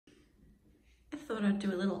I thought I'd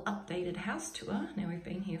do a little updated house tour. Now we've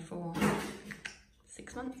been here for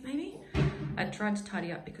 6 months maybe. I tried to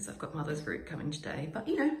tidy up because I've got mother's group coming today, but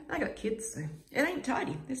you know, I got kids, so it ain't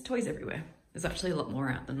tidy. There's toys everywhere. There's actually a lot more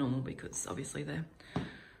out than normal because obviously they're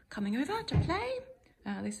coming over to play.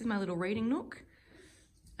 This is my little reading nook.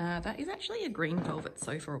 That is actually a green velvet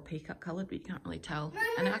sofa or peacock coloured, but you can't really tell.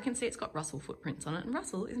 And I can see it's got Russell footprints on it, and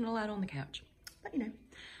Russell isn't allowed on the couch, but you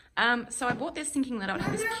know. So I bought this thinking that I would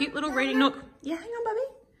have this cute little reading nook. Yeah, hang on,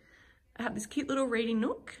 Bubby. I have this cute little reading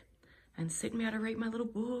nook and sit me out to read my little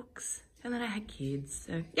books. And then I had kids,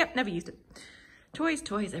 so yep, never used it. Toys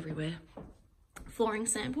everywhere. Flooring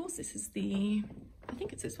samples. This is the, I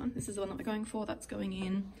think it's this one. This is the one that we're going for. That's going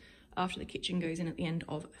in after the kitchen goes in at the end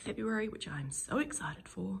of February, which I'm so excited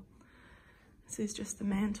for. This is just the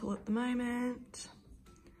mantle at the moment.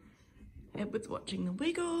 Edward's watching the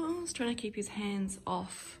Wiggles, trying to keep his hands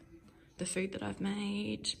off the food that I've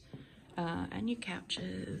made, and new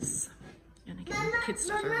couches. And again, kids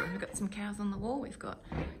stuff everywhere. We've got some cows on the wall. We've got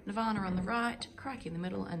Nirvana on the right, Crikey in the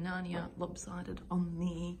middle, and Narnia lopsided on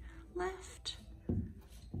the left.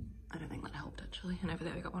 I don't think that helped actually. And over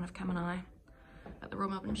there we've got one of Cam and I at the Royal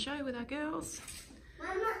Melbourne Show with our girls.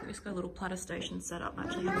 We've just got a little platter station set up. I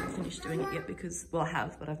actually haven't finished doing it yet because, well, I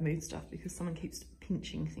have, but I've moved stuff because someone keeps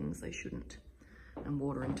pinching things they shouldn't and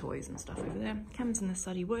watering toys and stuff over there. Cam's in the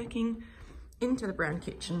study working. Into the brown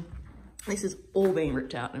kitchen. This is all being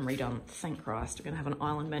ripped out and redone, thank Christ. We're gonna have an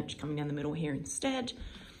island bench coming down the middle here instead.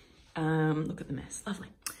 Look at the mess, lovely.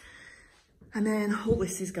 And then all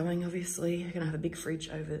this is going, obviously, we're gonna have a big fridge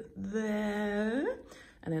over there.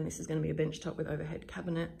 And then this is gonna be a bench top with overhead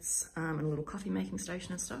cabinets and a little coffee making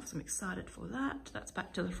station and stuff. So I'm excited for that. That's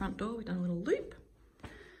back to the front door. We've done a little loop.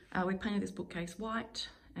 We painted this bookcase white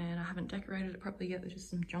and I haven't decorated it properly yet. There's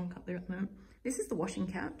just some junk up there at the moment. This is the washing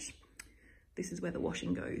couch. This is where the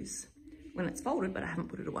washing goes when it's folded, but I haven't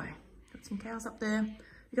put it away. Got some cows up there.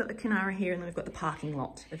 We've got the Canara here, and then we've got the parking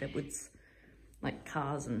lot of Edward's, like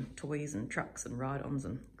cars and toys and trucks and ride-ons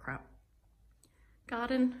and crap.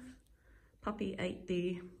 Garden. Puppy ate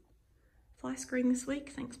the fly screen this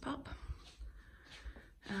week, thanks pup.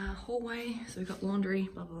 Hallway, so we've got laundry,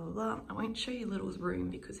 blah, blah, blah, blah. I won't show you Little's room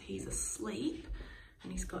because he's asleep,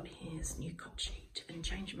 and he's got his new cot sheet and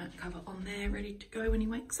change mat cover on there, ready to go when he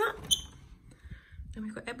wakes up. Then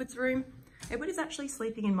we've got Edward's room. Edward is actually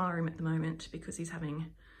sleeping in my room at the moment because he's having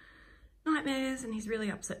nightmares and he's really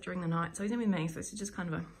upset during the night. So he's in with me, so this is just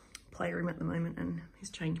kind of a playroom at the moment and his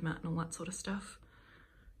change mat and all that sort of stuff.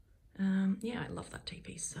 Yeah, I love that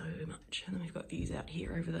teepee so much. And then we've got views out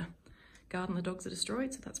here over the garden the dogs are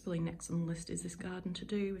destroyed, so that's probably next on the list is this garden to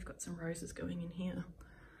do. We've got some roses going in here.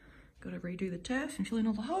 Got to redo the turf and fill in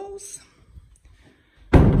all the holes.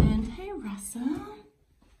 And hey Russell.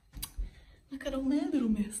 Look at all their little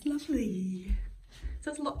mess, lovely. So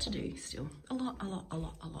there's a lot to do still. A lot.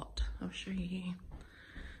 I'll show you here.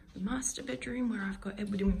 The master bedroom where I've got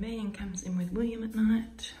Edward in with me and comes in with William at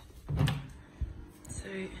night. So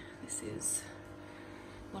this is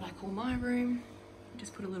what I call my room.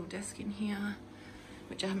 Just put a little desk in here,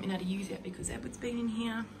 which I haven't been able to use yet because Edward's been in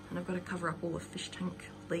here. And I've got to cover up all the fish tank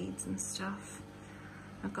leads and stuff.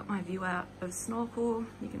 I've got my view out of Snorkel.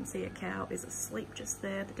 You can see a cow is asleep just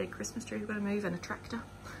there. The dead Christmas tree we've got to move and a tractor.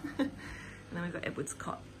 And then we've got Edward's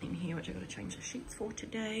cot in here, which I've got to change the sheets for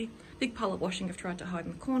today. Big pile of washing I've tried to hide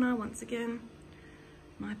in the corner once again.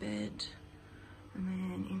 My bed. And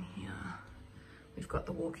then in here, we've got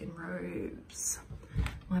the walk-in robes.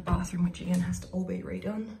 My bathroom, which again has to all be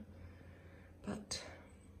redone. But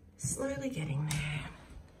slowly getting there.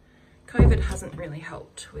 COVID hasn't really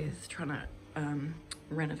helped with trying to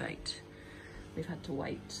renovate. We've had to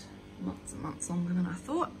wait months and months longer than I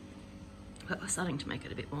thought, but we're starting to make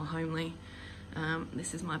it a bit more homely.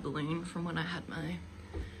 This is my balloon from when I had my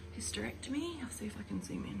hysterectomy. I'll see if I can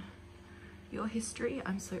zoom in. Your history,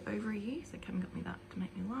 I'm so over you. So Cam got me that to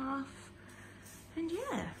make me laugh. And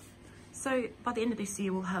yeah, so by the end of this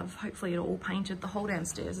year we'll have hopefully it all painted. The whole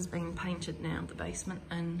downstairs has been painted now, the basement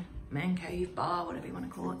and man cave, bar, whatever you want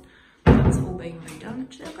to call it. That's all being redone.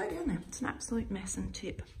 Actually, I'll go down there. It's an absolute mess and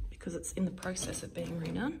tip because it's in the process of being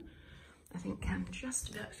redone. I think Cam just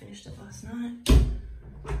about finished it last night.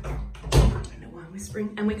 I don't know why I'm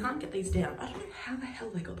whispering. And we can't get these down. I don't know how the hell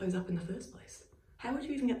they got those up in the first place. How would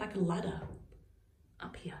you even get like a ladder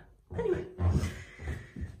up here? Anyway.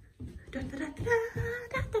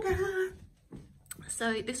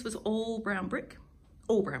 So this was all brown brick.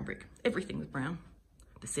 All brown brick. Everything was brown.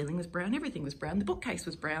 The ceiling was brown, everything was brown. The bookcase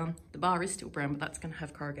was brown. The bar is still brown, but that's gonna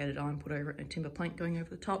have corrugated iron put over it and timber plank going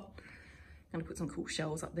over the top. Gonna put some cool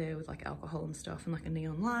shelves up there with like alcohol and stuff and like a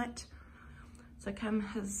neon light. So Cam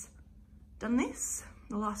has done this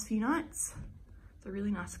the last few nights. It's a really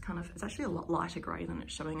nice kind of, it's actually a lot lighter grey than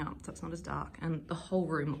it's showing up, so it's not as dark. And the whole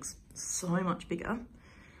room looks so much bigger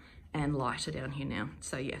and lighter down here now.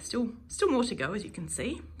 So yeah, still more to go, as you can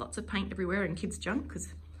see. Lots of paint everywhere and kids' junk,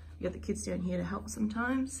 because you got the kids down here to help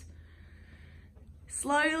sometimes.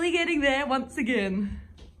 Slowly getting there once again.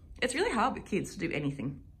 It's really hard with kids to do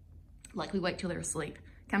anything. Like, we wait till they're asleep.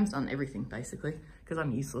 Cam's done everything basically, because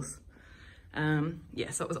I'm useless. Yeah,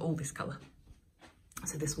 so it was all this colour.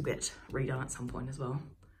 So this will get redone at some point as well.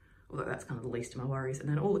 Although that's kind of the least of my worries. And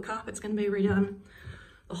then all the carpet's going to be redone.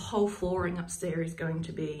 The whole flooring upstairs is going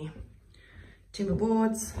to be timber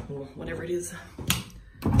boards, or whatever it is.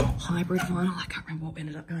 Hybrid vinyl, I can't remember what we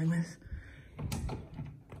ended up going with.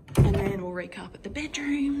 And then we'll recarpet the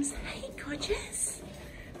bedrooms. Hey, gorgeous.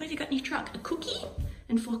 What have you got in your truck? A cookie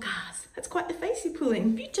and 4 cars. That's quite the face you're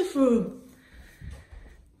pulling. Beautiful.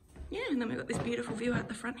 Yeah, and then we've got this beautiful view out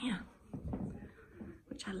the front here,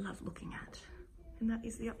 which I love looking at. And that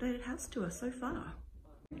is the updated house tour so far.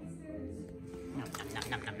 Nom, nom,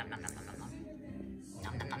 nom, nom, nom.